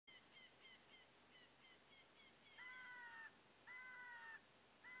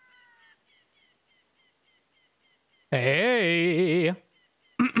Hey.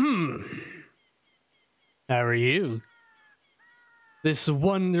 How are you? This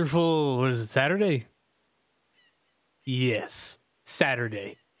wonderful, what is it, Saturday? Yes,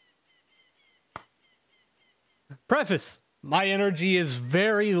 Saturday. Preface, my energy is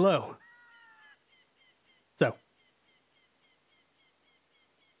very low. So,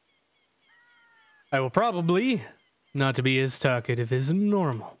 I will probably not to be as talkative as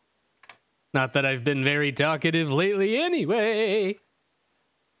normal. Not that I've been very talkative lately anyway.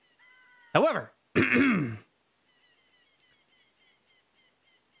 However, I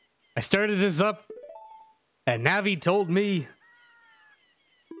started this up, and Navi told me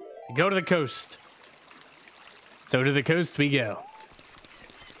to go to the coast. So to the coast we go.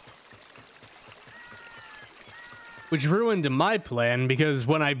 Which ruined my plan, because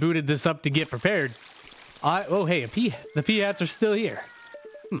when I booted this up to get prepared, oh hey, the pea hats are still here.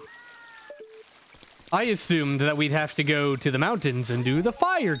 I assumed that we'd have to go to the mountains and do the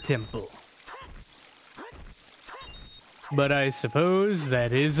fire temple. But I suppose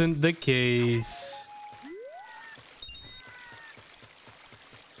that isn't the case.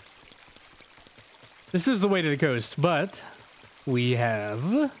 This is the way to the coast, but we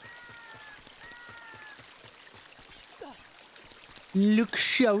have... Look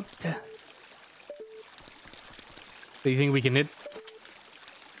shout. Do you think we can hit?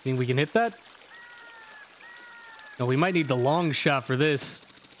 Think we can hit that? No, we might need the long shot for this.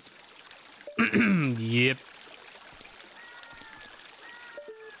 Yep.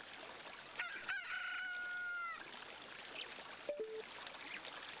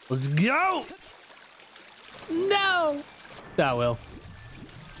 Let's go! No! Ah, well.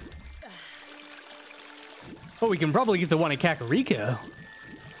 Oh, we can probably get the one at Kakariko.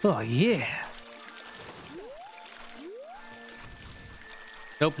 Oh, yeah.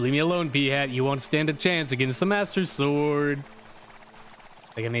 Nope, leave me alone, P-Hat. You won't stand a chance against the Master Sword.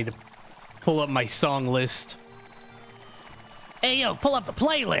 I think I need to pull up my song list. Hey, yo, pull up the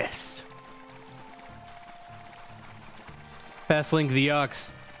playlist! Pass Link the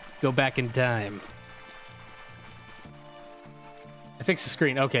Ox. Go back in time. I fixed the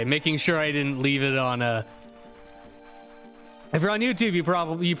screen. Okay, making sure I didn't leave it on if you're on YouTube,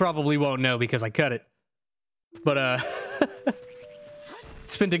 you probably won't know because I cut it. But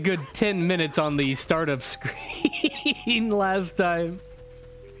spent a good 10 minutes on the startup screen last time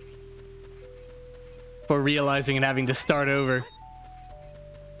for realizing and having to start over.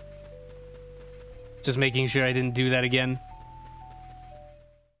 Just making sure I didn't do that again.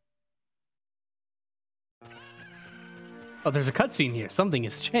 Oh, there's a cutscene here. Something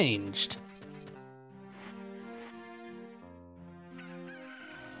has changed.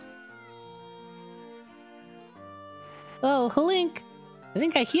 Oh, Link. I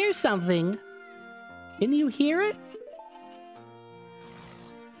think I hear something. Can you hear it?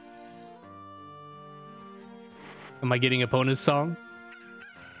 Am I getting Epona's song?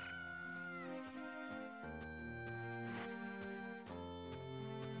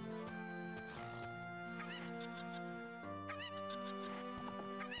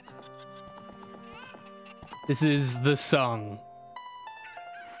 This is the song.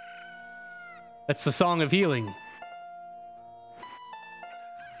 That's the song of healing.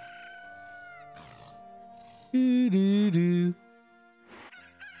 Do do do.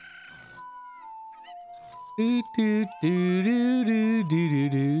 Do do do do do do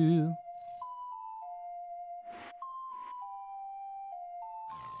do.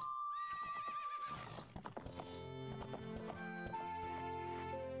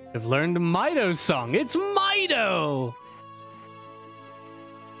 I've learned Mido's song. It's Mido!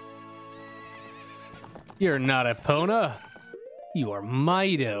 You're not Epona. You are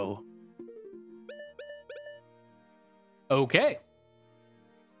Mido. Okay.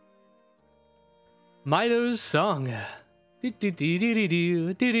 Mido's song. Do do do do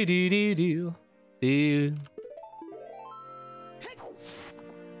do do do do do do.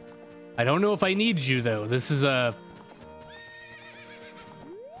 I don't know if I need you though. This is not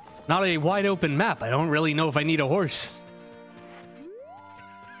a wide open map. I don't really know if I need a horse.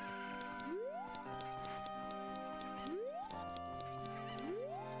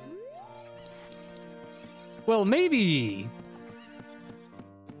 Well, maybe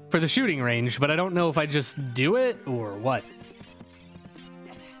for the shooting range, but I don't know if I just do it or what.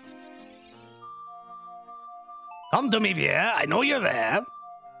 Come to me, Pierre. I know you're there.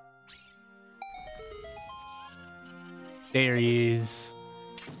 There he is.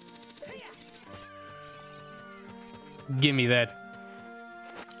 Give me that.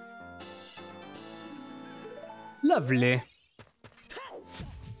 Lovely.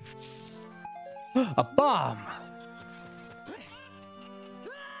 A bomb.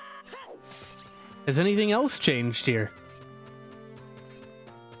 Has anything else changed here?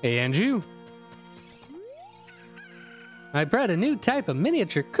 Hey, and you? I bred a new type of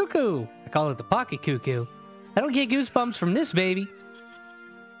miniature cuckoo. I call it the pocket cuckoo. I don't get goosebumps from this baby.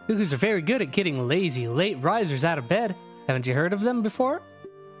 Cuckoos are very good at getting lazy, late risers out of bed. Haven't you heard of them before?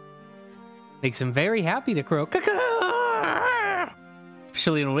 Makes him very happy to crow cuckoo,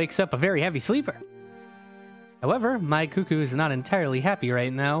 especially when it wakes up a very heavy sleeper. However, my cuckoo is not entirely happy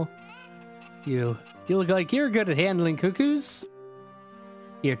right now. You look like you're good at handling cuckoos.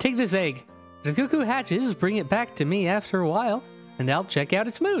 Here, take this egg. If the cuckoo hatches, bring it back to me after a while, and I'll check out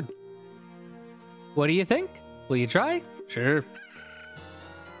its mood. What do you think? Will you try? Sure.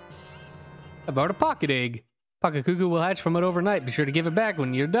 I bought a pocket egg. Pocket cuckoo will hatch from it overnight. Be sure to give it back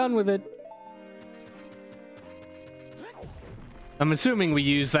when you're done with it. I'm assuming we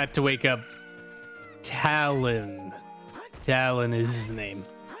use that to wake up Talon. Talon is his name.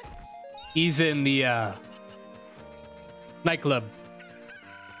 He's in the nightclub.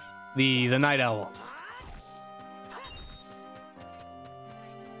 The night owl.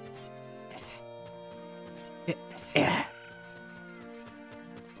 I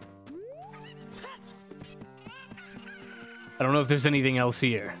don't know if there's anything else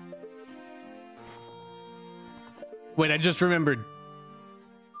here. Wait, I just remembered.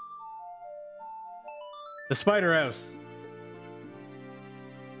 The spider house.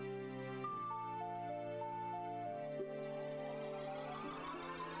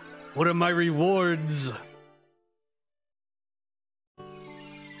 What are my rewards?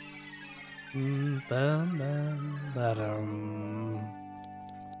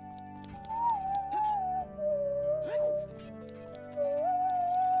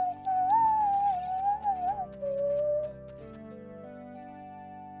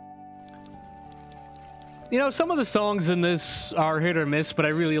 You know, some of the songs in this are hit or miss, but I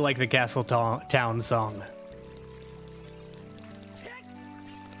really like the Castle Town song.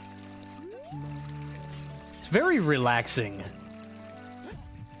 It's very relaxing.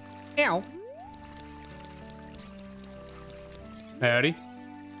 Ow. Howdy.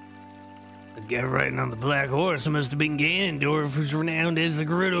 The guy riding on the black horse must have been Ganondorf, who's renowned as the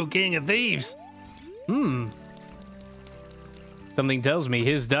Gerudo King of Thieves. Something tells me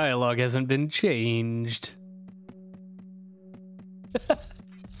his dialogue hasn't been changed.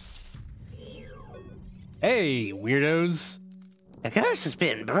 Hey, weirdos. The curse has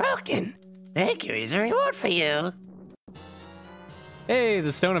been broken. Thank you, here's a reward for you. Hey,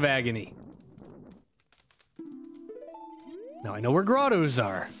 the Stone of Agony. Now I know where grottos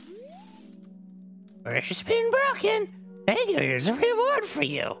are. Curse has been broken. Thank you, here's a reward for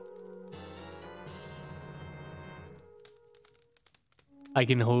you. I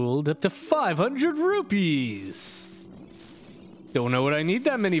can hold up to 500 rupees. Don't know what I need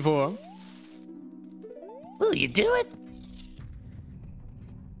that many for. Will you do it?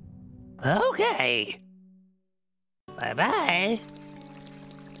 Okay. Bye-bye.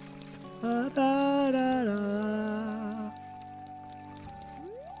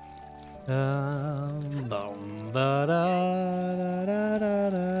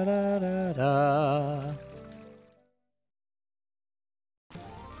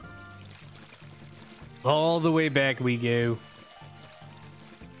 All the way back we go.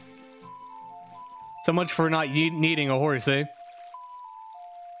 So much for not needing a horse, eh?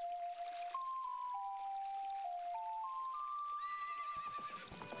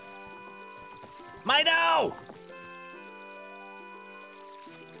 Mido!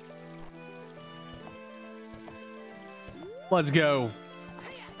 Let's go.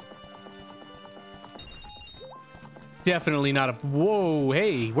 Definitely not a... Whoa,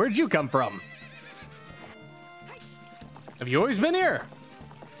 hey, where'd you come from? Have you always been here?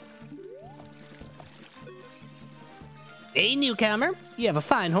 Hey, newcomer. You have a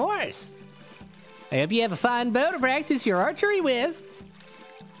fine horse. I hope you have a fine bow to practice your archery with.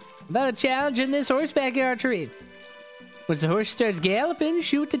 About a challenge in this horseback archery. Once the horse starts galloping,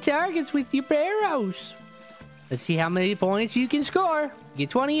 shoot the targets with your arrows. Let's see how many points you can score. You get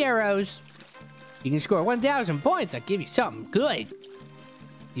 20 arrows. You can score 1,000 points. I'll give you something good.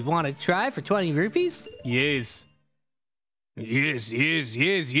 You want to try for 20 rupees? Yes. Yes, yes,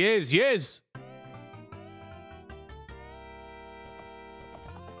 yes, yes, yes.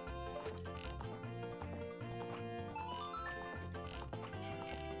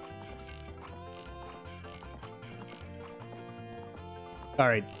 All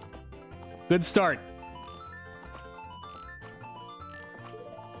right. Good start.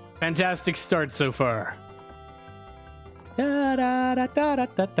 Fantastic start so far. Da da da da da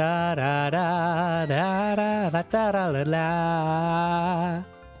da da da da da da da da la.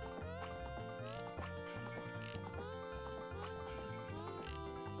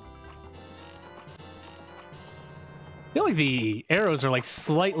 I feel like the arrows are like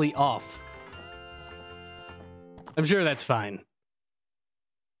slightly off. I'm sure that's fine.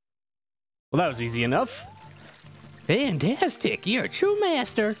 Well, that was easy enough. Fantastic. You're a true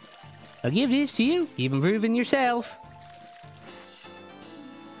master. I'll give this to you. Keep improving yourself.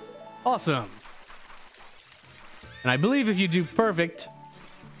 Awesome. And I believe if you do perfect,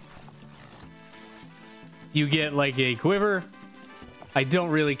 you get like a quiver. I don't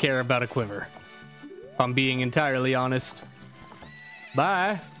really care about a quiver, if I'm being entirely honest.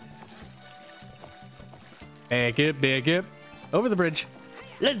 Bye. Back up. Over the bridge.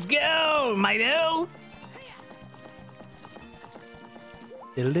 Let's go, Mido.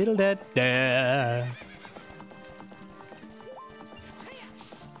 Diddle da da.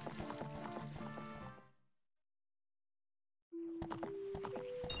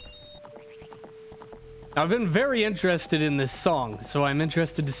 I've been very interested in this song, so I'm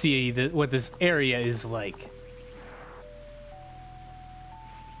interested to see what this area is like.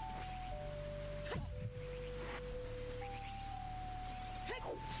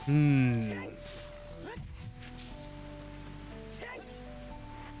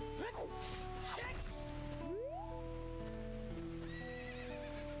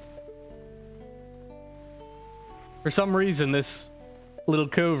 For some reason, this little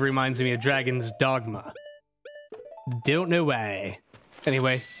cove reminds me of Dragon's Dogma. Don't know why.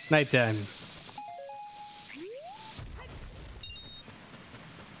 Anyway, nighttime.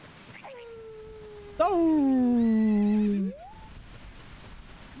 Oh!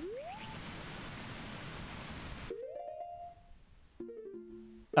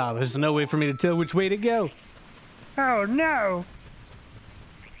 Oh, there's no way for me to tell which way to go. Oh, no!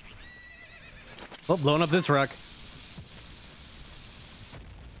 Oh, blowing up this rock.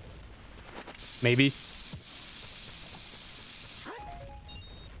 Maybe.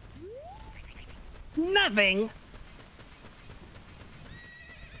 Nothing.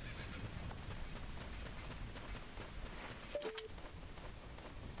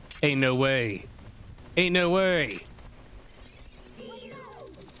 Ain't no way. Ain't no way.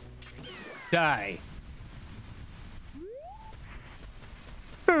 Die.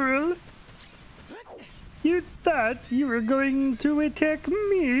 Pearl, you thought you were going to attack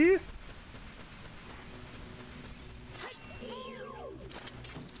me?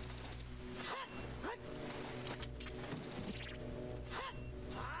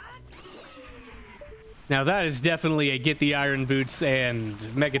 Now that is definitely a get the iron boots and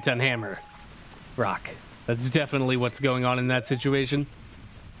megaton hammer rock. That's definitely what's going on in that situation.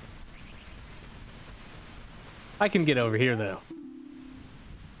 I can get over here though.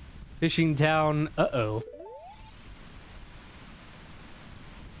 Fishing town. Uh-oh.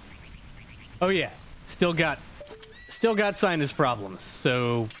 Oh yeah. Still got sinus problems.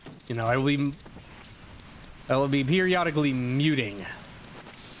 So, you know, I will be periodically muting.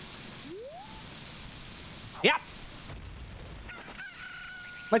 Yeah.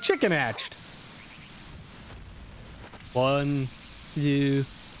 My chicken hatched. 1, 2,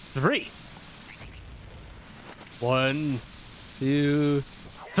 3. 1, 2,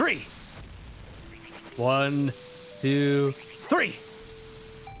 3. 1, 2, 3.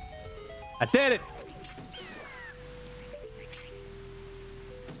 I did it.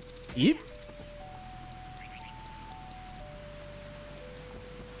 Yep.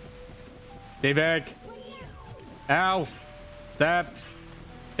 Stay back. Ow. Stop.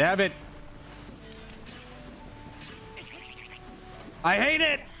 Stab it. I hate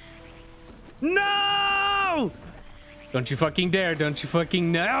it. No! Don't you fucking dare. Don't you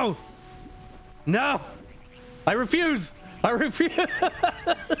fucking no. No. I refuse. I refuse.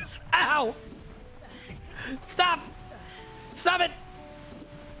 Ow. Stop. Stop it.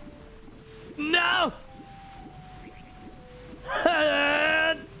 No.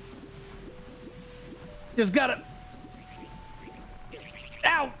 Just gotta.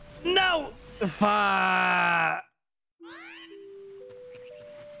 Ow. No. Fuck.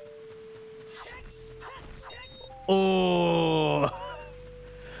 Oh.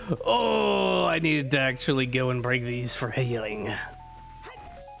 Oh, I needed to actually go and break these for healing.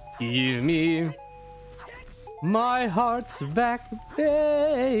 Give me my heart's back,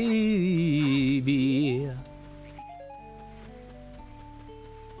 baby.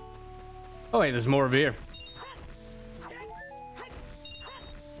 Oh, wait, there's more over here.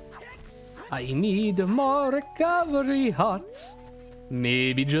 I need more recovery hearts.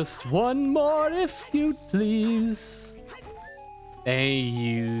 Maybe just one more if you please. Thank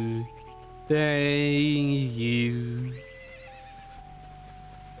you. Thank you.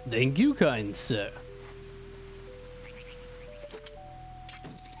 Thank you, kind sir.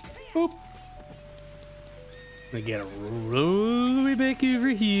 Boop. I gotta roll the way back over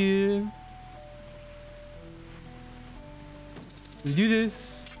here. We do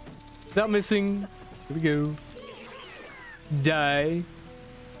this without missing. Here we go. Die.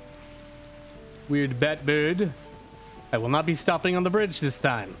 Weird bat bird. I will not be stopping on the bridge this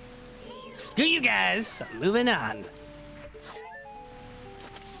time. Screw you guys. I'm moving on.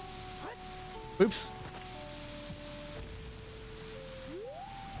 Oops.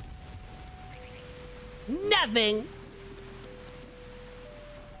 Nothing.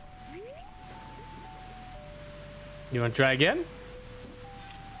 You want to try again?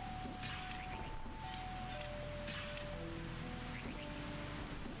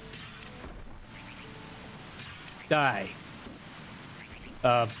 Die.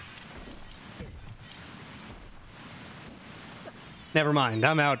 Never mind.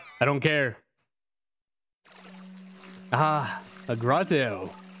 I'm out. I don't care. Ah, a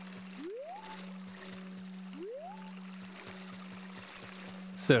grotto.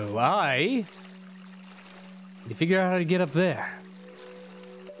 So I need to figure out how to get up there.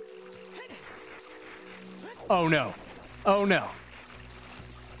 Oh no. Oh no.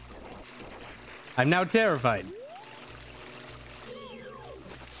 I'm now terrified.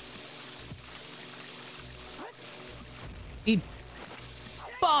 Eat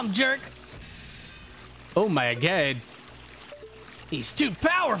bomb jerk. Oh my god. He's too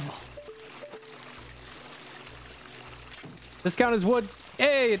powerful. This count as wood?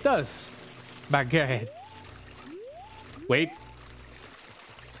 Hey, it does. My god. Wait.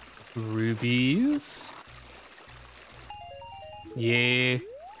 Rubies. Yeah.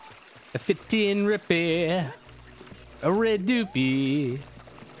 A 15 rupee. A red doopy.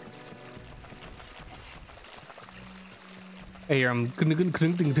 Here, I'm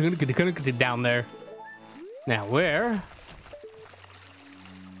down there. Now, where?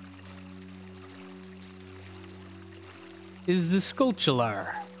 Is the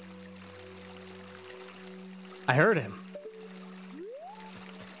Skulltula? I heard him.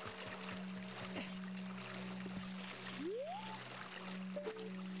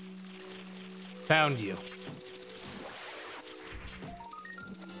 Found you.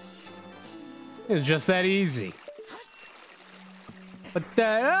 It's just that easy. But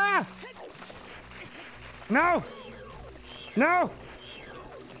no! No!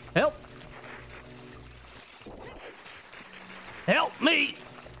 Help! Help me!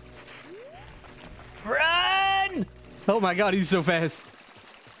 Run! Oh my god, he's so fast.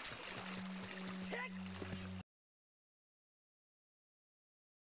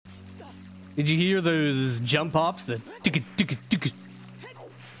 Did you hear those jump hops?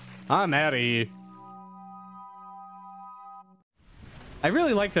 I'm out of here. I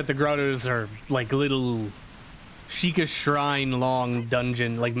really like that the grottos are like little Sheikah shrine long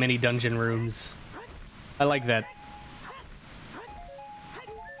dungeon, like mini dungeon rooms. I like that.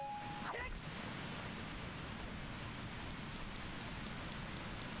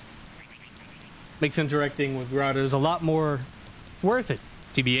 Makes interacting with grottos a lot more worth it,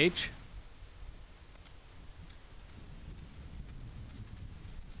 TBH.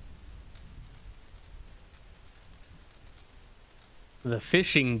 The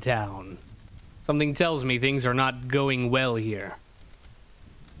fishing town. Something tells me things are not going well here.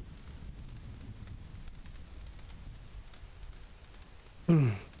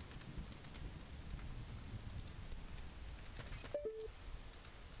 I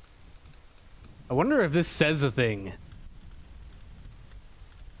wonder if this says a thing.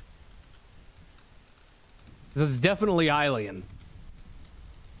 This is definitely Aliulo.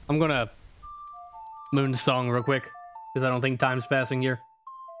 I'm gonna moon song real quick, because I don't think time's passing here.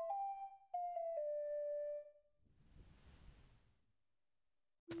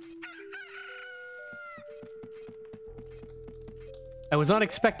 I was not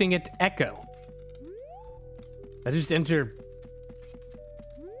expecting it to echo. I just enter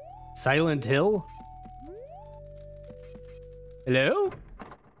Silent Hill? Hello?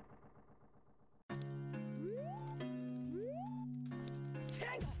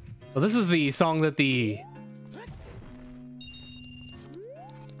 Well, this is the song that the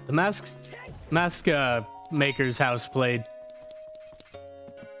mask maker's house played.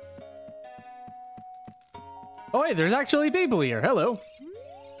 Oh wait, there's actually people here. Hello.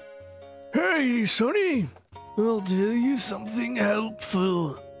 Hey, Sonny. I'll tell you something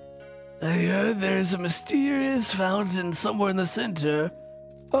helpful. I heard there's a mysterious fountain somewhere in the center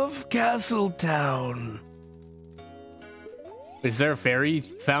of Castletown. Is there a fairy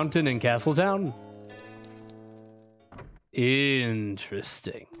fountain in Castletown?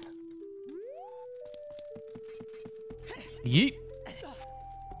 Interesting. Yeet.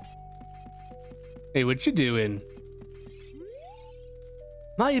 Hey, what you doing?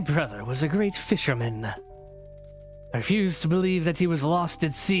 My brother was a great fisherman. I refuse to believe that he was lost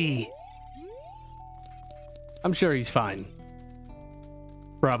at sea. I'm sure he's fine.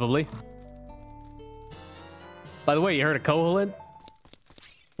 Probably. By the way, you heard of Koholint?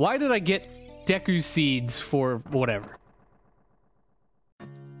 Why did I get Deku seeds for whatever?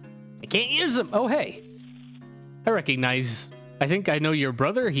 I can't use them. Oh, hey. I think I know your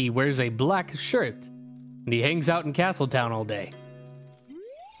brother. He wears a black shirt. And he hangs out in Castletown all day.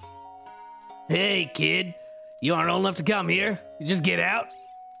 Hey, kid. You aren't old enough to come here. You just get out?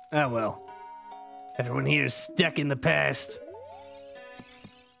 Oh, well. Everyone here is stuck in the past.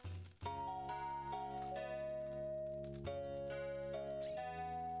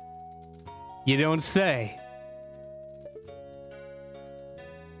 You don't say.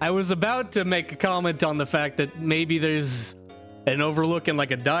 I was about to make a comment on the fact that maybe there's an overlook and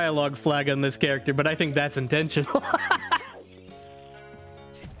like a dialogue flag on this character, but I think that's intentional.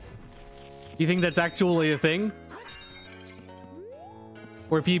 You think that's actually a thing?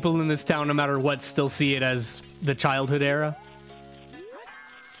 Where people in this town, no matter what, still see it as the childhood era?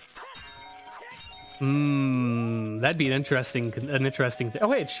 That'd be an interesting thing.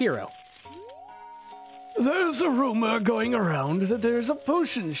 Oh, hey, it's Shiro. There's a rumor going around that there's a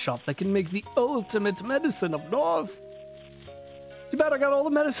potion shop that can make the ultimate medicine up north. Too bad I got all the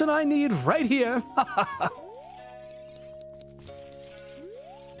medicine I need right here.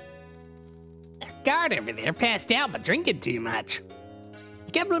 That guard over there passed out by drinking too much.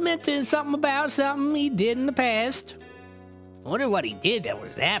 He kept lamenting something about something he did in the past. I wonder what he did that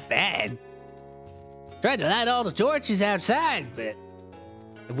was that bad. Tried to light all the torches outside, but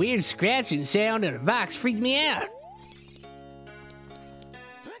the weird scratching sound in the box freaked me out.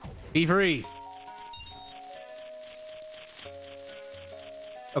 Be free.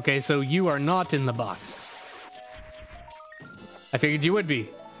 Okay, so you are not in the box. I figured you would be.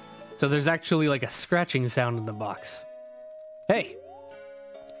 So there's actually like a scratching sound in the box. Hey.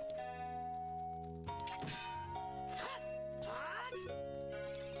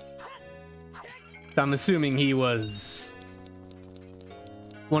 So I'm assuming he was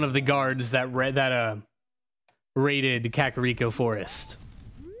one of the guards that raided Kakariko Forest.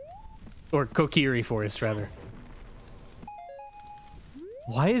 Or Kokiri Forest, rather.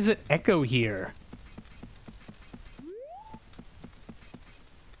 Why is it echo here?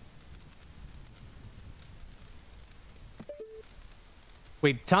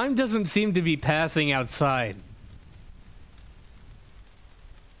 Wait, time doesn't seem to be passing outside.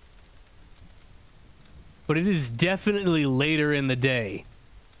 But it is definitely later in the day.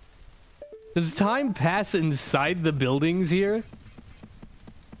 Does time pass inside the buildings here?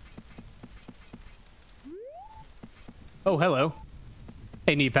 Oh, hello.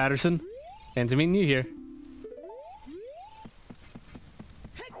 Hey, Nate Patterson. And to meet you here.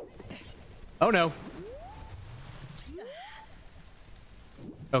 Oh, no.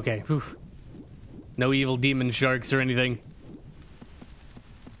 Okay. Whew. No evil demon sharks or anything.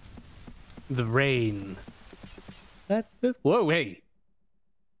 The rain. Whoa, hey.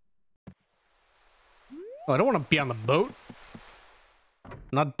 Oh, I don't want to be on the boat. I'm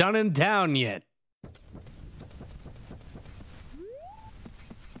not done in town yet.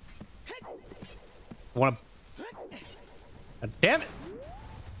 I want to... God damn it.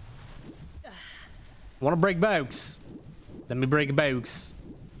 I want to break boats. Let me break boats.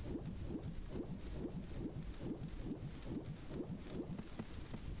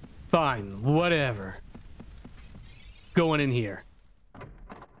 Fine, whatever. Going in here.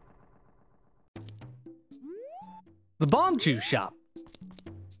 The bomb chew shop.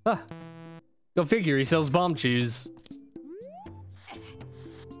 Ah. Go figure, he sells bomb chews.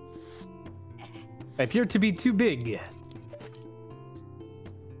 I appear to be too big.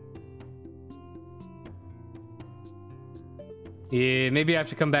 Yeah, maybe I have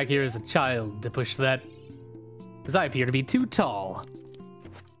to come back here as a child to push that. Because I appear to be too tall.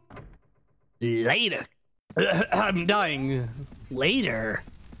 Later. I'm dying. Later.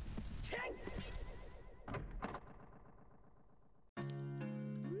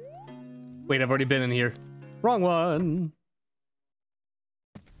 Wait, I've already been in here. Wrong one.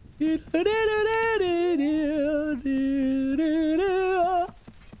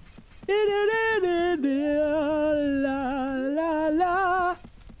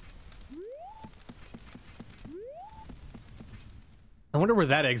 I wonder where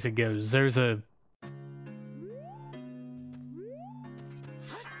that exit goes. There's a...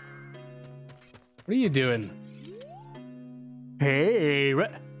 What are you doing? Hey,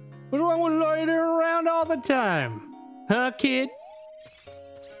 what's wrong with loitering around all the time? Huh, kid?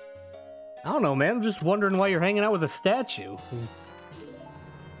 I don't know, man. I'm just wondering why you're hanging out with a statue.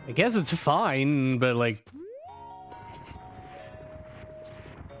 I guess it's fine, but like...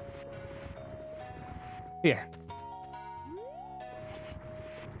 Here.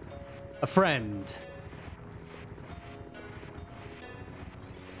 A friend.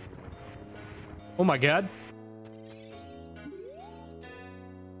 Oh my god.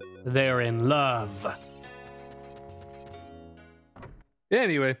 They're in love.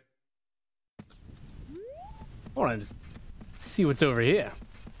 Anyway. I want to see what's over here.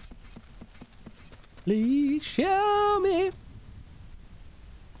 Please show me.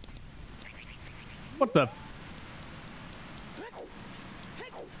 What the?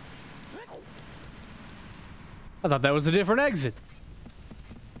 I thought that was a different exit.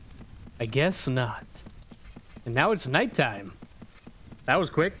 I guess not. And now it's nighttime. That was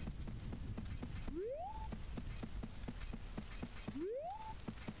quick.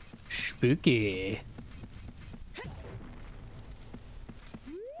 Spooky.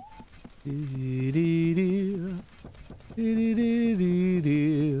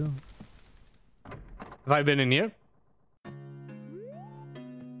 Have I been in here?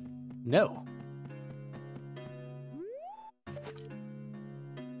 No.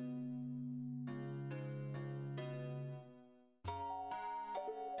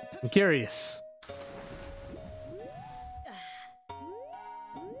 I'm curious.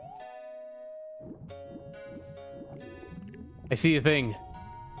 I see a thing.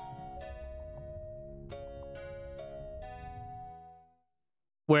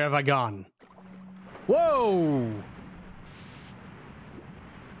 Where have I gone? Whoa!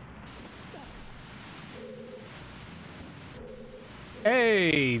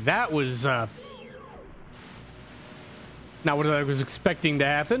 Hey, that was, not what I was expecting to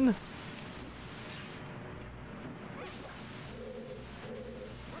happen.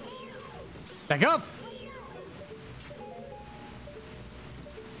 Back up!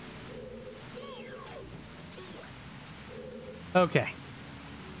 Okay.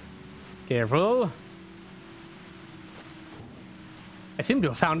 Careful. I seem to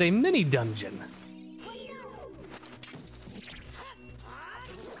have found a mini dungeon.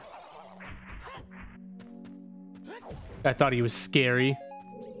 I thought he was scary.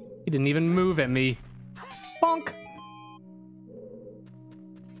 He didn't even move at me. Bonk!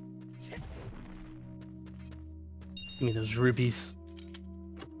 Give me those rupees.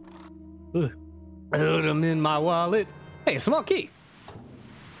 Ugh. Put them in my wallet. Hey, a small key.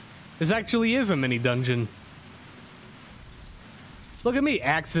 This actually is a mini dungeon. Look at me,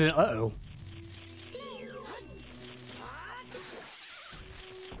 accident. Uh-oh.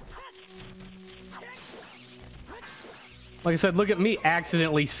 Like I said, look at me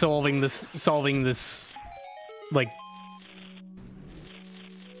accidentally solving this, like,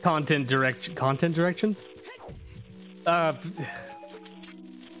 content direction? I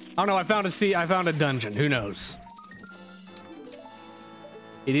don't know, I found a dungeon, who knows?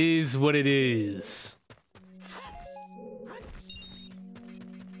 It is what it is.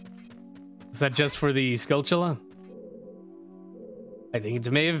 Is that just for the Skulltula? I think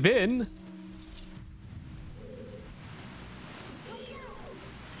it may have been.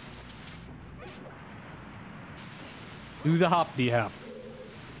 Do the hop-de-hop.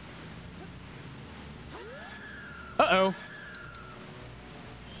 Uh-oh.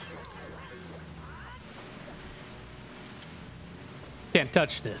 Can't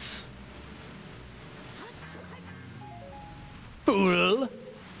touch this. Fool.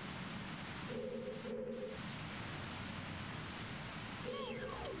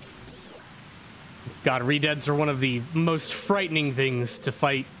 God, redeads are one of the most frightening things to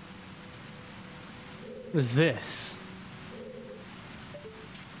fight. What is this?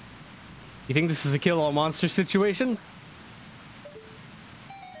 You think this is a kill all monster situation?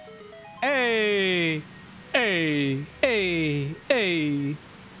 Hey! Hey! Hey! Hey!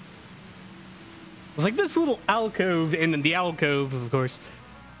 It's like this little alcove, and the alcove, of course.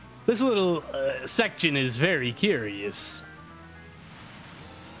 This little section is very curious.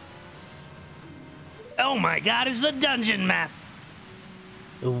 Oh my god, it's the dungeon map!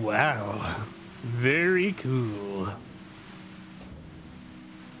 Wow. Very cool.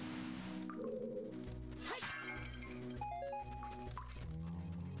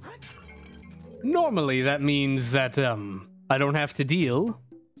 Normally, that means that, I don't have to deal.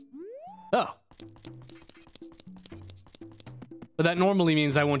 Oh. But that normally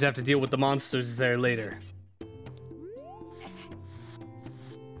means I won't have to deal with the monsters there later.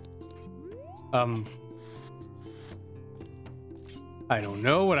 I don't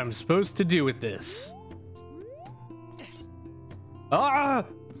know what I'm supposed to do with this. Ah!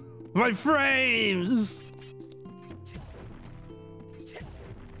 My frames!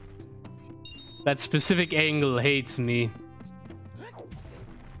 That specific angle hates me.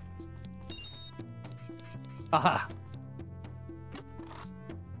 Aha!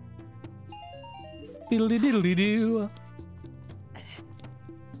 Diddly diddly doo.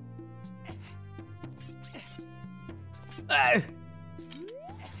 Ah.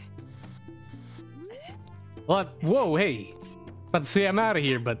 What? Whoa, hey. About to say I'm out of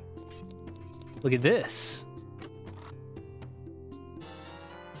here, but look at this.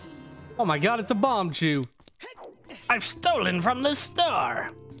 Oh my god, it's a bomb chew. I've stolen from the store.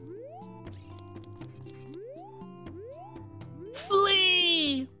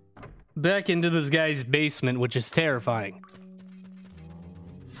 Flee! Back into this guy's basement, which is terrifying.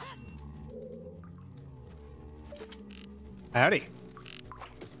 Howdy.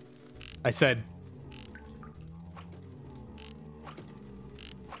 I said.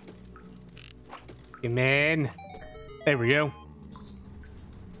 Hey, man. There we go.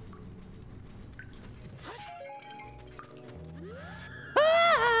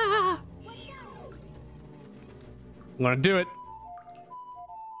 Ah! I'm gonna do it.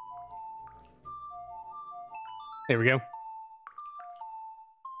 There we go.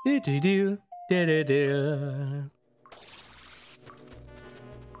 Do-do-do, da-da-da.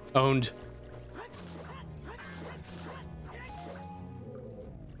 Owned.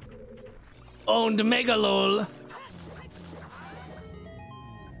 Owned Megalol.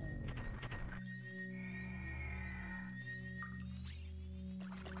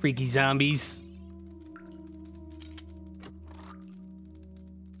 Freaky zombies.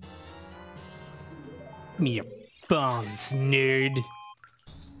 Give me your bombs, nerd.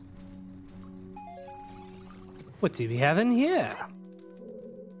 What do we have in here?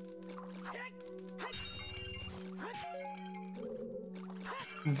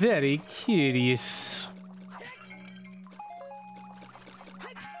 Very curious.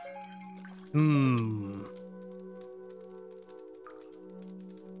 Hmm.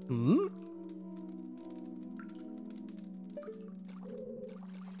 Hmm?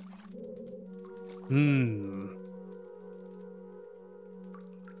 Hmm.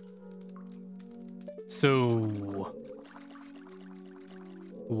 So...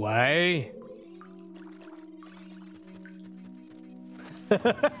 why? I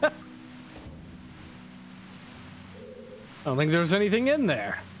don't think there's anything in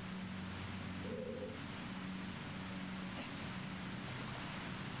there.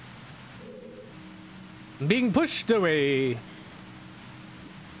 I'm being pushed away.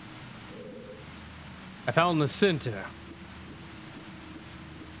 I found the center.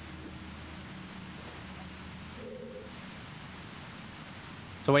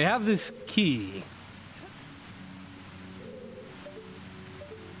 So I have this key.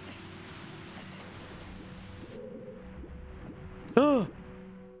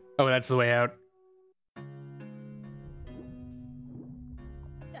 Oh, that's the way out.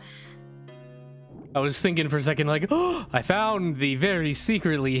 I was thinking for a second, like, oh, I found the very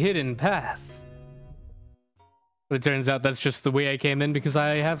secretly hidden path. But it turns out that's just the way I came in because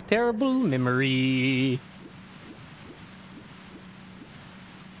I have terrible memory.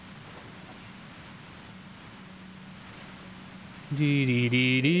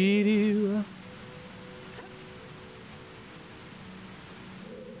 Dee-dee-dee-dee-doo.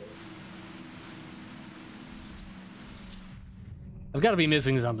 I've got to be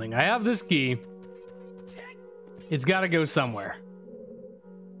missing something. I have this key. It's got to go somewhere.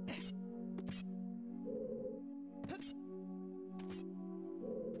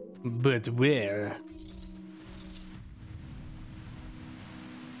 But where?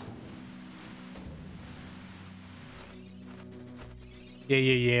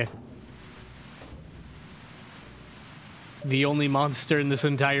 Yeah. The only monster in this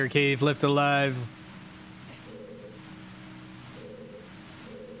entire cave left alive.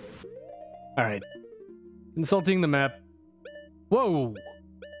 Alright. Consulting the map. Whoa!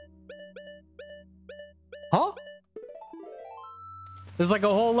 Huh? There's like a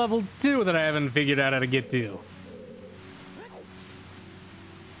whole level 2 that I haven't figured out how to get to.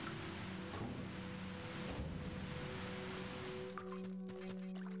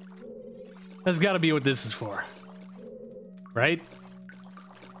 That's gotta be what this is for. Right?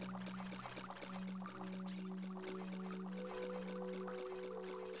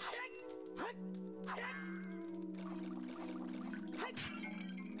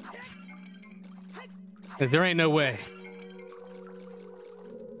 There ain't no way.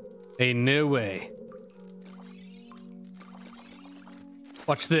 Ain't no way.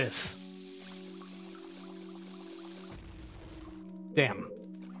 Watch this. Damn.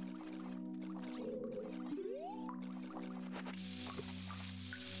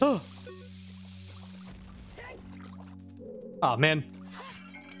 Oh. Oh, man.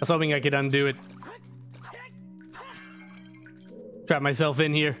 I was hoping I could undo it. Trap myself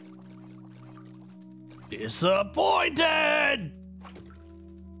in here. Disappointed!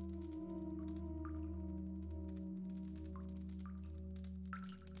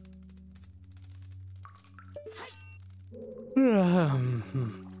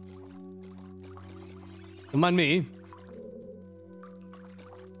 Come on, me.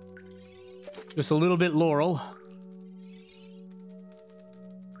 Just a little bit Laurel.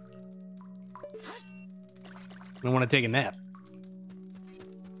 I want to take a nap.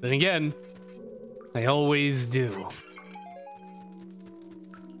 Then again, I always do.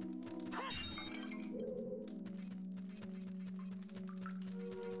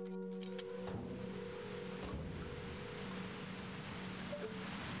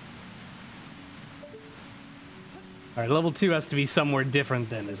 Alright, level 2 has to be somewhere different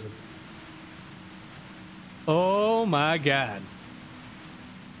then, isn't it? Oh my god.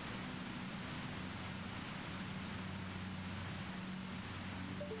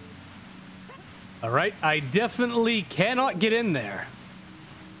 Alright, I definitely cannot get in there.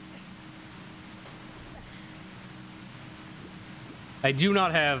 I do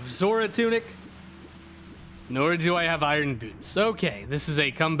not have Zora tunic, nor do I have iron boots. Okay, this is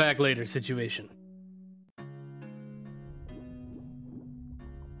a come back later situation.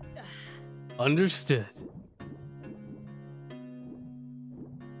 Understood.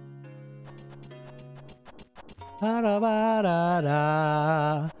 Da da da da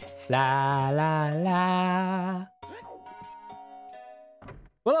da. La la la.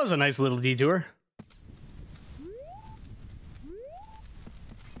 Well, that was a nice little detour.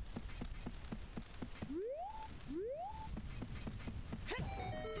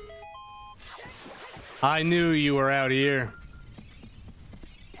 I knew you were out here.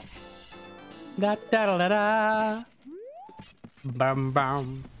 Da da da da da. Bum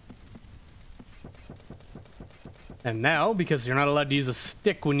bum. And now, because you're not allowed to use a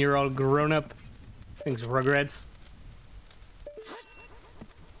stick when you're all grown up, thanks, Rugrats.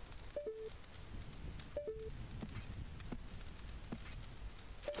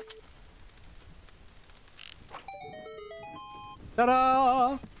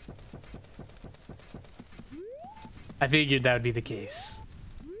 Ta-da! I figured that would be the case.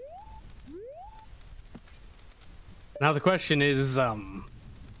 Now the question is,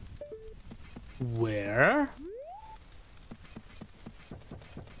 where?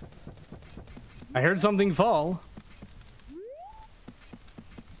 I heard something fall.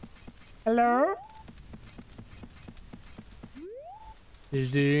 Hello?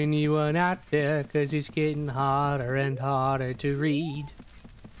 Is there anyone out there? 'Cause it's getting harder and harder to read.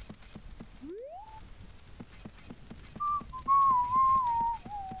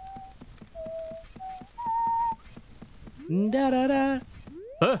 Da da da.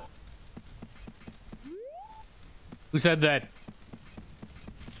 Huh? Who said that?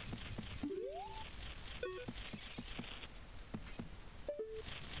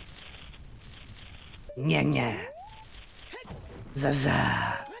 Nya nya.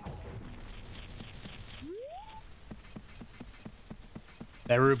 Zaza.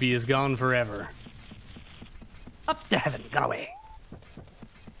 That rupee is gone forever. Up to heaven, got away.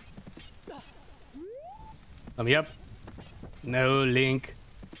 Let me up. No, Link.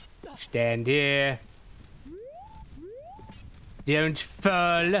 Stand here. Don't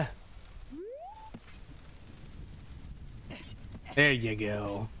fall. There you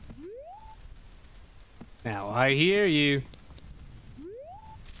go. Now I hear you.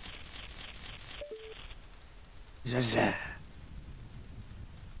 Zaza.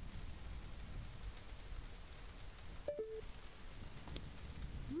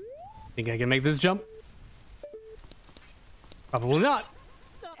 Think I can make this jump? Probably not.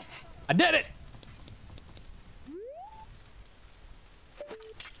 I did it!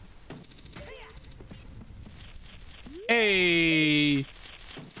 Hey!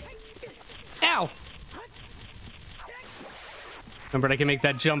 Ow! Remembered I can make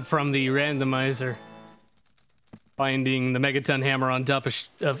that jump from the randomizer. Finding the Megaton hammer on top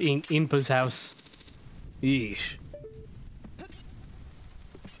of Impa's house. Yeesh.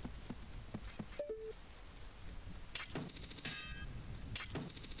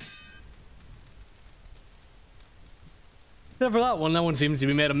 Except for that one, that one seems to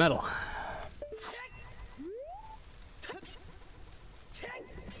be made of metal.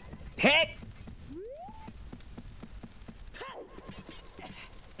 Hit!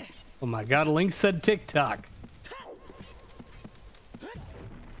 Oh my god, Link said TikTok.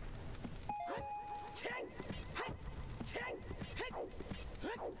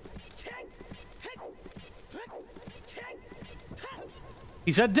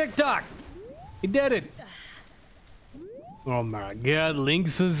 He said TikTok. He did it. Oh my God,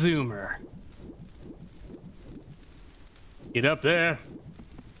 Link's a zoomer. Get up there.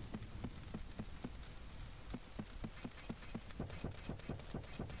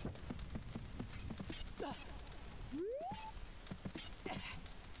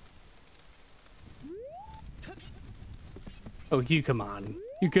 Oh, you come on.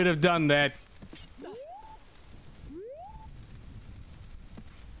 You could have done that.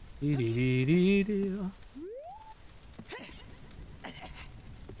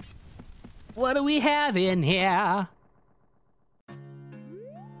 What do we have in here?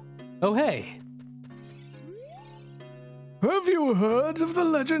 Oh, hey. Have you heard of the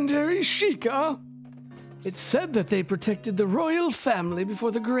legendary Sheikah? It's said that they protected the royal family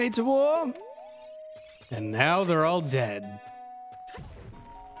before the Great War. And now they're all dead.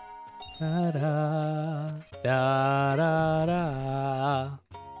 Da, da, da, da, da.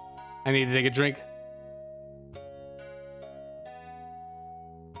 I need to take a drink.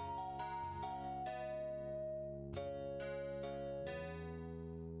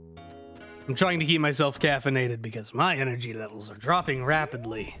 I'm trying to keep myself caffeinated because my energy levels are dropping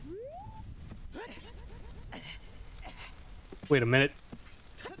rapidly. Wait a minute.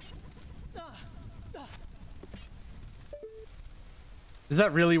 Is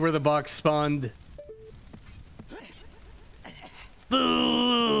that really where the box spawned?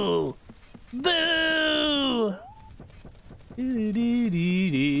 Boo! Boo!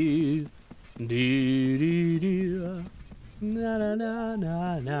 Do-do-do-do. Do-do-do. Na na na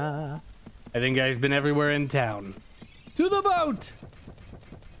na na. I think I've been everywhere in town. To the boat!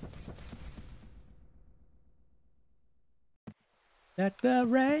 Let the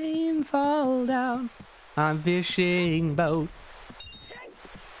rain fall down on fishing boat.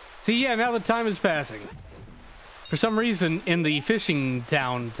 See, yeah, now the time is passing. For some reason, in the fishing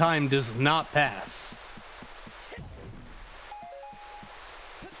town, time does not pass.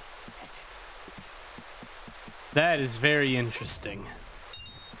 That is very interesting.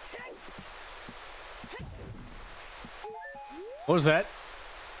 What was that?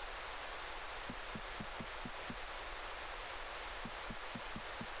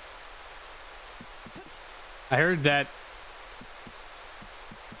 I heard that.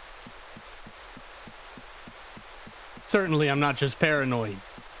 Certainly, I'm not just paranoid.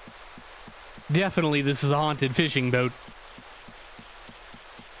 Definitely, this is a haunted fishing boat.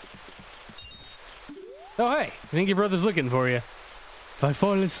 Oh, hey, I think your brother's looking for you. If I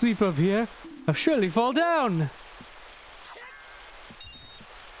fall asleep up here, I'll surely fall down.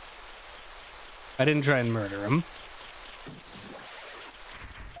 I didn't try and murder him.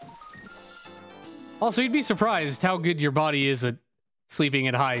 Also, you'd be surprised how good your body is at sleeping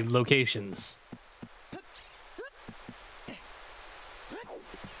at high locations.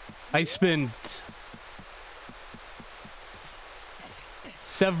 I spent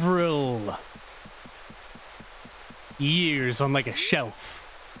several years on like a shelf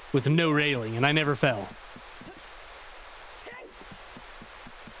with no railing, and I never fell.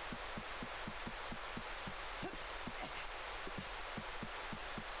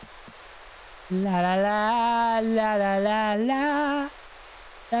 La la la la la la la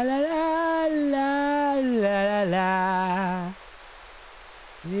la la la la la la.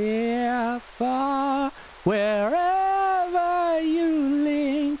 Yeah, far wherever you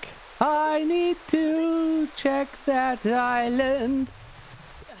link, I need to check that island.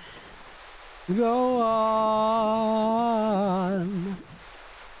 Go on.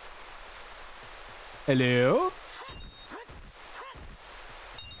 Hello?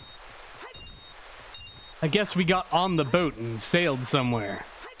 I guess we got on the boat and sailed somewhere.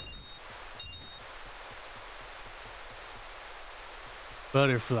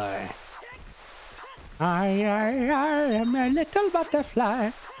 Butterfly. I am a little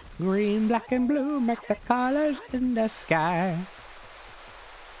butterfly. Green, black, and blue make the colors in the sky.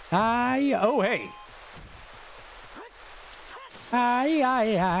 Oh, hey.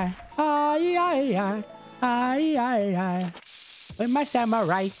 I. With my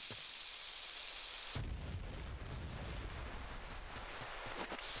samurai.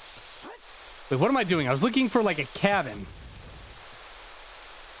 Wait, what am I doing? I was looking for like a cabin.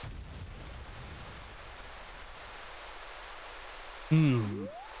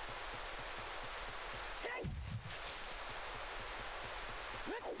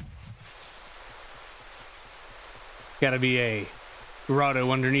 Gotta be a grotto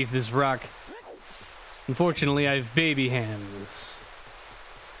underneath this rock. Unfortunately, I have baby hands.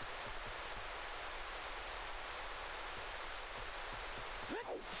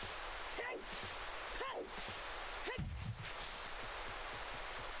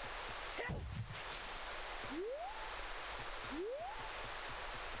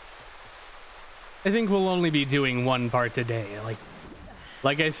 I think we'll only be doing one part today.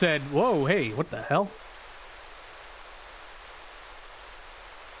 Like I said, whoa, hey, what the hell?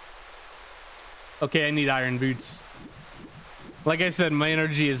 Okay, I need iron boots. Like I said, my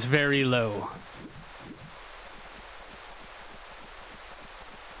energy is very low.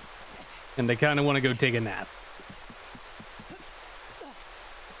 And I kind of want to go take a nap.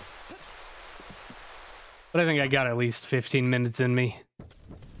 But I think I got at least 15 minutes in me.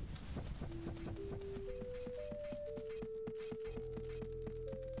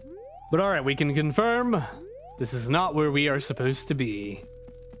 But alright, we can confirm this is not where we are supposed to be.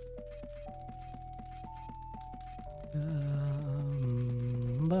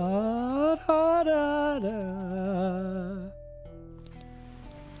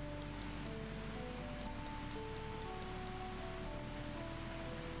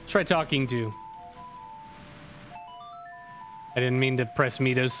 Try talking to. I didn't mean to press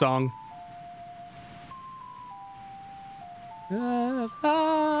Mito's song.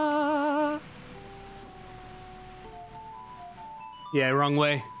 Yeah, wrong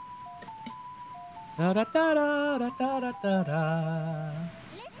way. No,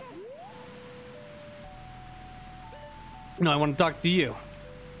 I want to talk to you.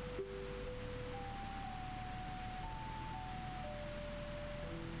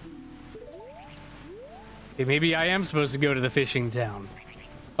 Okay, maybe I am supposed to go to the fishing town.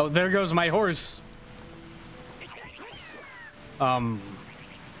 Oh, there goes my horse.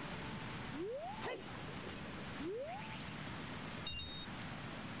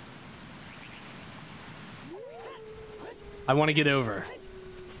 I want to get over.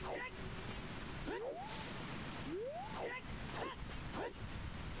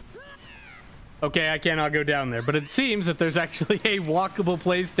 Okay, I cannot go down there, but it seems that there's actually a walkable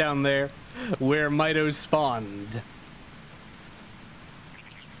place down there where Mito spawned.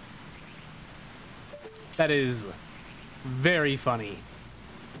 That is very funny.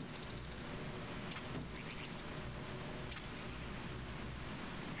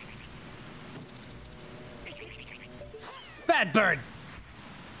 Bad bird!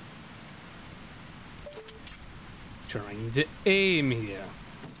 Trying to aim here.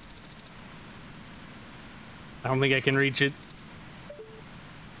 I don't think I can reach it.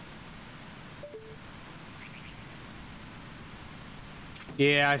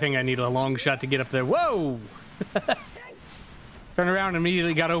 Yeah, I think I need a long shot to get up there. Whoa! Turn around and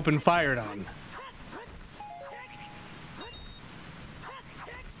immediately got open fired on.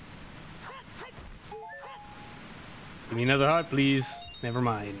 Give me another heart, please. Never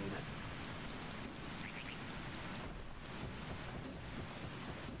mind.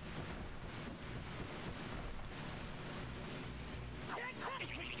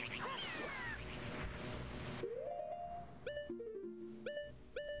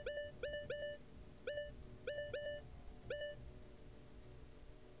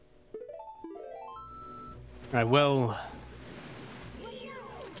 Alright, well...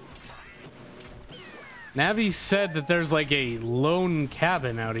 Navi said that there's like a lone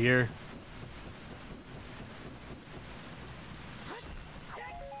cabin out here.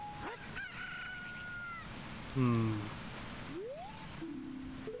 Oh,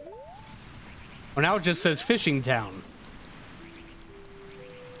 now it just says fishing town.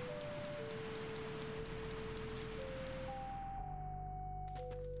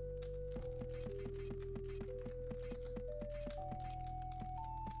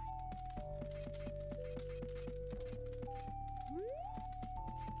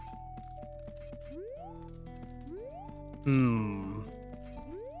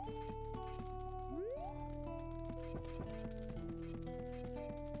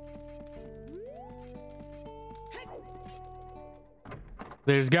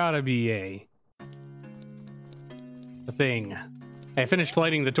 There's gotta be a thing. I finished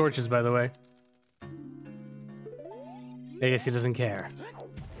lighting the torches, by the way. I guess he doesn't care.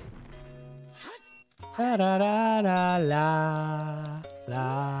 La da da da la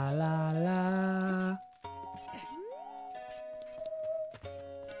la la la.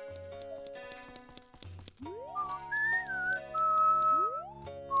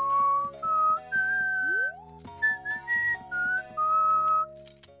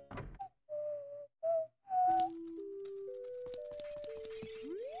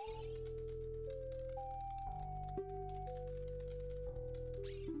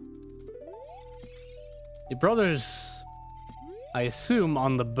 Your brother's, I assume,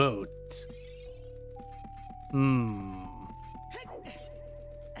 on the boat.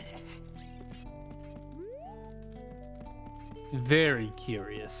 Very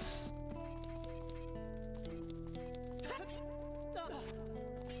curious.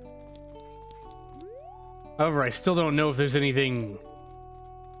 However, I still don't know if there's anything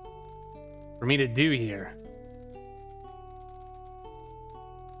for me to do here.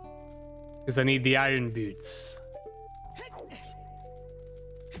 Because I need the iron boots.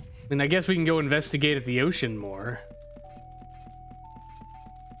 And I guess we can go investigate at the ocean more.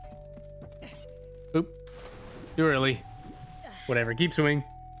 Oop. Too early. Whatever, keep swimming.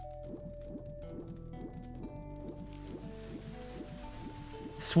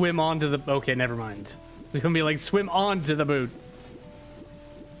 Swim onto the... Okay, never mind. It's gonna be like, swim onto the boat.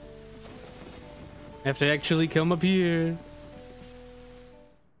 I have to actually come up here.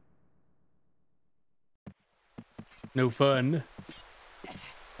 No fun.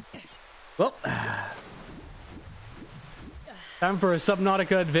 Well, time for a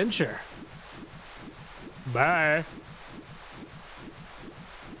Subnautica adventure. Bye.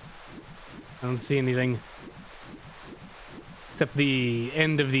 I don't see anything. Except the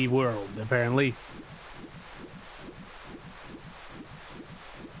end of the world, apparently.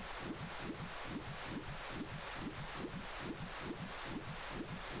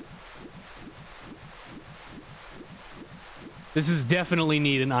 This is definitely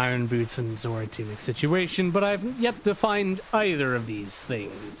need an iron boots and Zora tunic situation, but I've yet to find either of these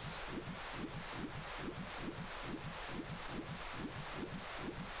things.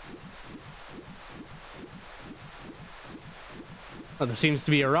 Oh, there seems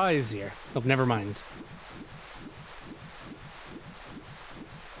to be a rise here. Oh, never mind.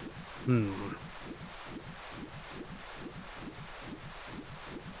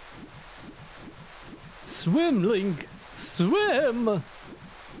 Swim, Link! Swim!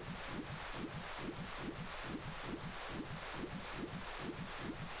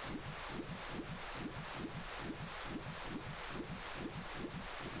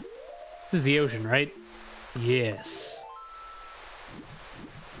 This is the ocean, right? Yes.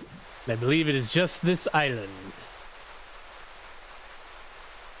 I believe it is just this island.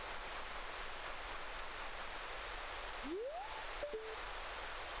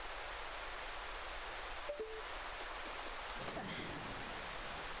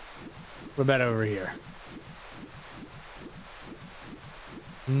 What about over here?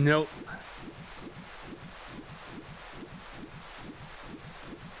 Nope.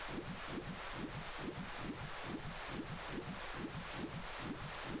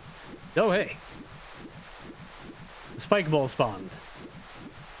 Oh, hey. The spike ball spawned.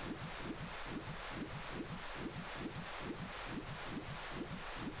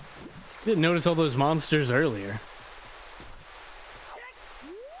 Didn't notice all those monsters earlier.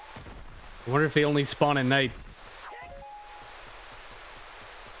 I wonder if they only spawn at night.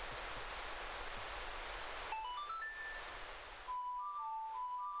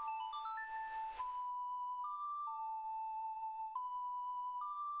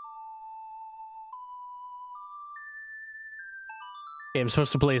 Okay, I'm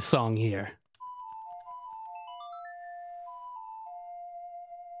supposed to play a song here.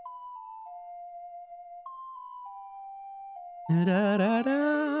 Da, da, da.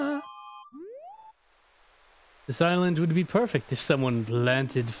 This island would be perfect if someone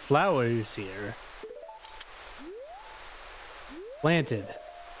planted flowers here. Planted.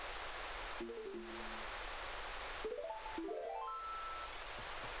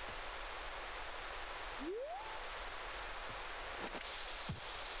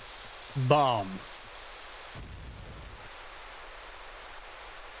 Bomb.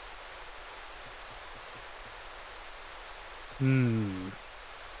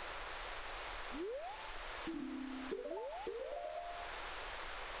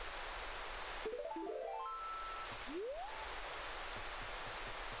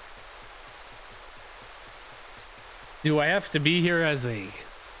 Do I have to be here as a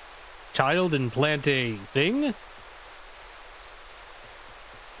child and plant a thing?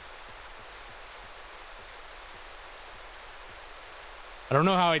 I don't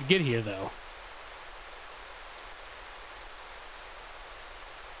know how I'd get here, though.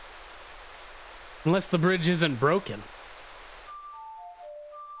 Unless the bridge isn't broken.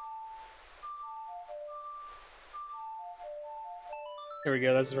 There we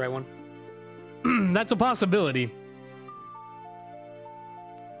go, that's the right one. That's a possibility.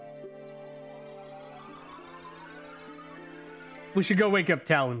 We should go wake up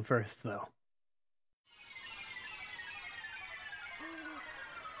Talon first, though.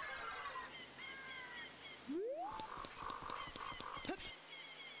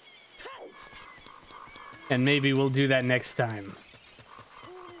 And maybe we'll do that next time.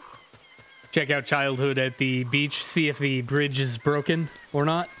 Check out childhood at the beach, see if the bridge is broken or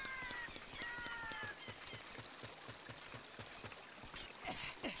not.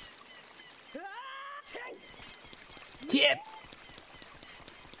 tip.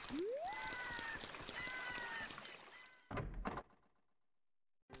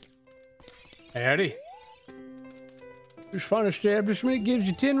 Howdy. This fun establishment gives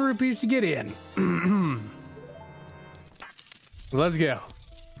you 10 rupees to get in. Let's go.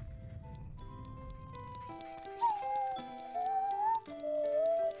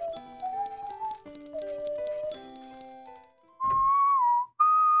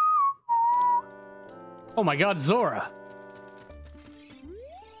 Oh my god, Zora.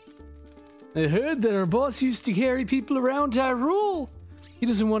 I heard that our boss used to carry people around Hyrule. He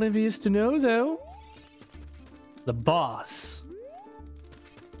doesn't want any of us to know, though. The boss.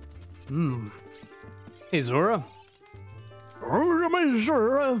 Hey, Zora. Oh, my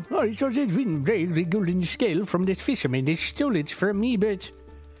Zora. I thought it been the golden scale from this fisherman. They stole it from me, but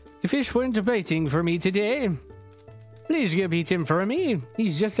the fish weren't biting for me today. Please go beat him for me.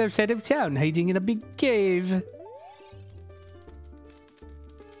 He's just outside of town, hiding in a big cave.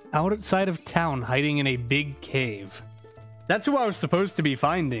 Outside of town, hiding in a big cave. That's who I was supposed to be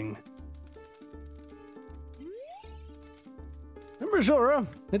finding. Remember Zora?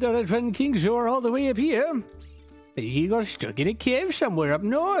 I thought I'd find King Zora all the way up here. He got stuck in a cave somewhere up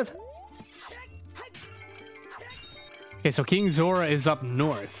north. Okay, so King Zora is up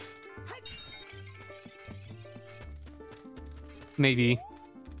north. Maybe.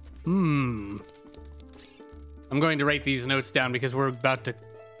 I'm going to write these notes down because we're about to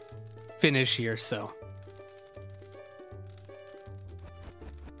finish here, so.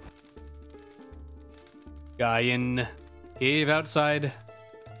 Guy in cave outside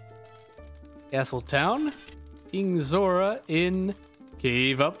Castle Town. King Zora in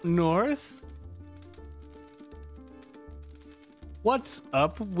cave up north. What's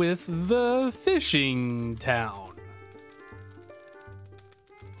up with the fishing town?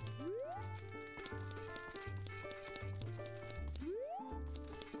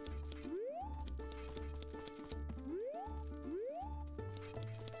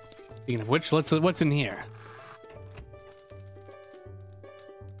 Speaking of which, what's in here?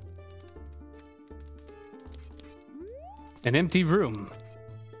 An empty room.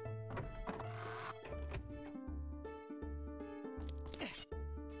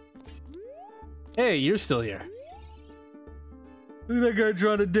 Hey, you're still here. Look at that guy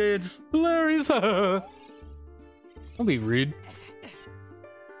trying to dance. Hilarious. Don't be rude.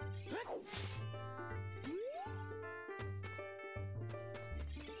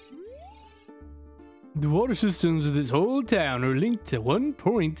 The water systems of this whole town are linked to one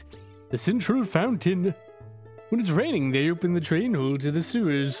point, the central fountain. When it's raining, they open the drain hole to the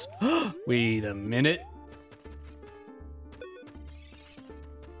sewers. Wait a minute.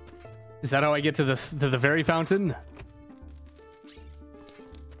 Is that how I get to the very fountain?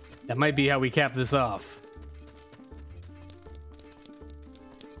 That might be how we cap this off.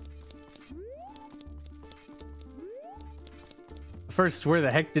 First, where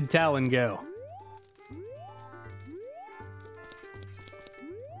the heck did Talon go?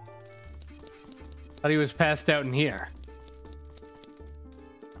 Thought he was passed out in here.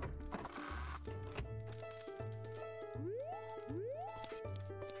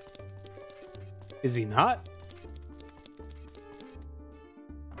 Is he not?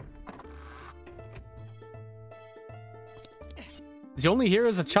 Is he only here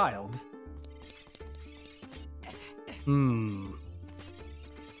as a child?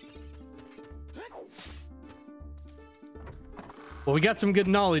 Well, we got some good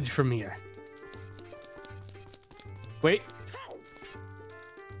knowledge from here. Wait.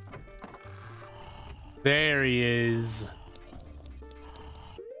 There he is.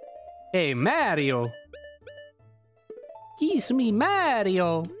 Hey, Mario. Kiss me,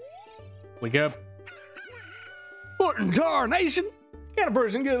 Mario. Wake up. What in tarnation? Can a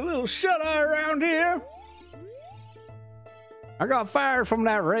person get a little shut-eye around here? I got fired from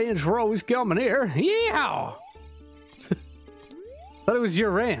that ranch for always coming here. Yeehaw! Thought it was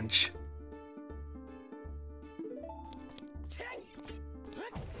your ranch.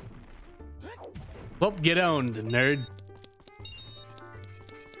 Well, get owned, nerd.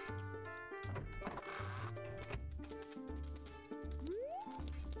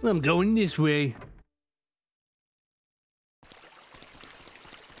 I'm going this way.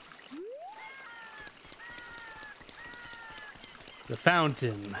 The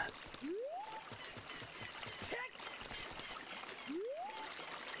fountain.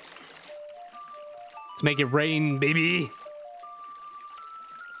 Let's make it rain, baby.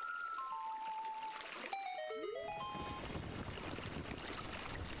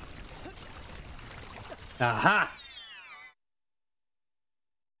 Aha!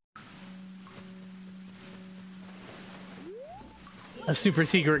 A super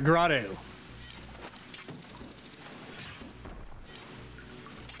secret grotto.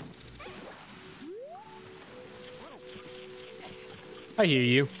 I hear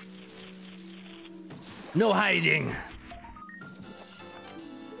you. No hiding.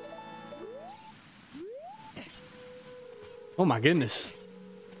 Oh my goodness.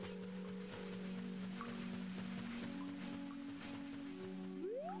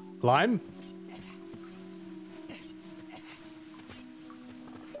 Climb.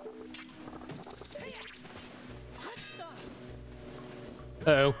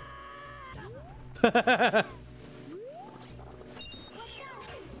 Uh-oh.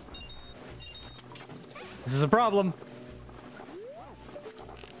 This is a problem.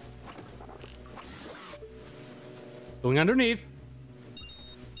 Going underneath.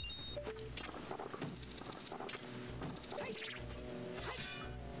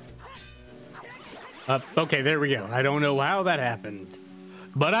 Okay, there we go. I don't know how that happened,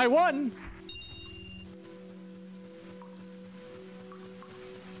 but I won.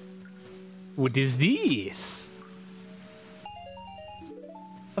 What is this?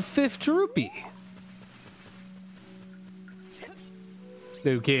 A 5th rupee.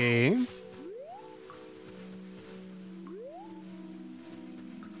 Okay.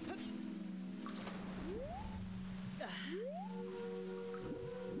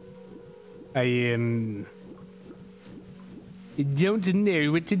 I don't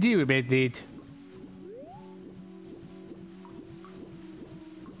know what to do about that.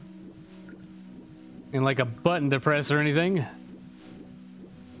 And like a button to press or anything.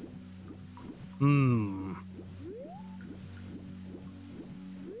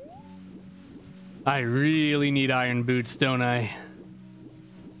 I really need iron boots, don't I?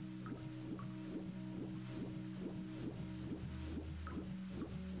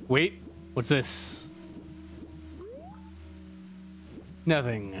 Wait, what's this?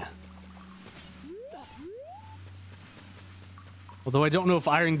 Nothing. Although I don't know if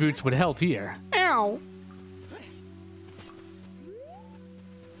iron boots would help here. Ow!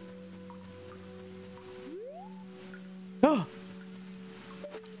 Oh!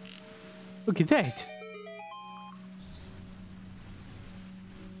 Look at that!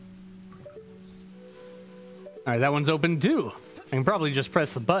 Alright, that one's open too. I can probably just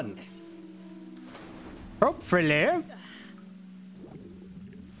press the button. Hopefully.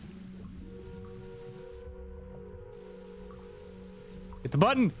 Hit the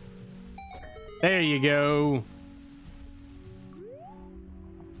button. There you go.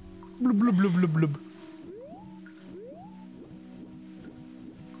 Blub, blub, blub, blub, blub.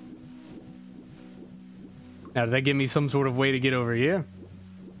 Now, did that give me some sort of way to get over here?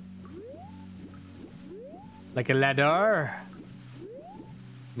 Like a ladder?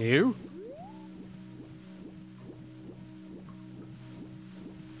 No?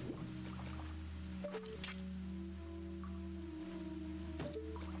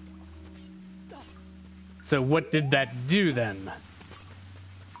 So what did that do then?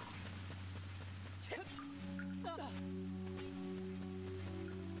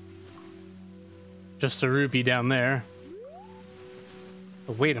 Just a rupee down there.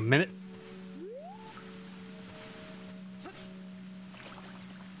 Oh, wait a minute.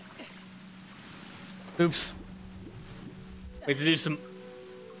 Oops. We have to do some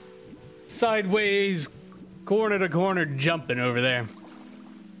sideways, corner to corner jumping over there.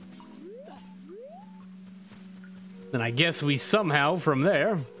 Then I guess we somehow, from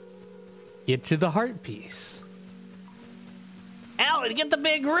there, get to the heart piece. Alan, get the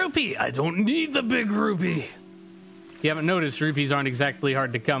big rupee! I don't need the big rupee! If you haven't noticed, rupees aren't exactly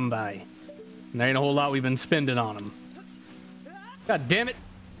hard to come by. And there ain't a whole lot we've been spending on them. God damn it!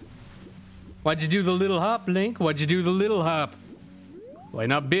 Why'd you do the little hop, Link? Why'd you do the little hop? Why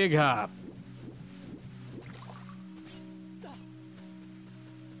not big hop?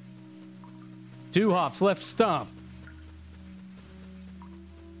 Two hops, left stomp.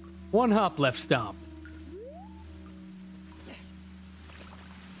 One hop, left stomp.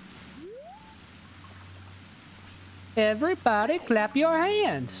 Everybody clap your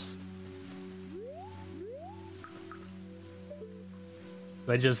hands.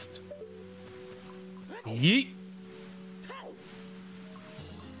 I just... yeet.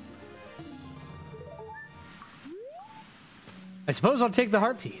 I suppose I'll take the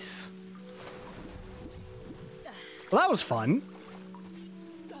heart piece. Well, that was fun.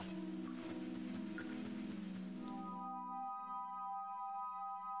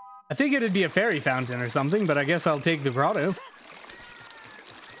 I figured it'd be a fairy fountain or something, but I guess I'll take the grotto.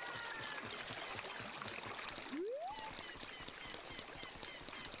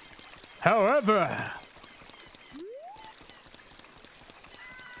 However,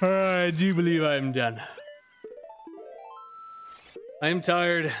 I do believe I'm done. I'm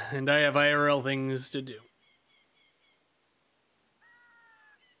tired, and I have IRL things to do.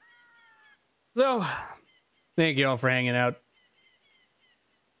 So, thank you all for hanging out.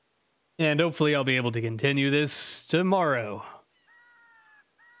 And hopefully I'll be able to continue this tomorrow.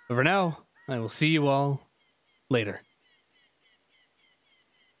 But for now, I will see you all later.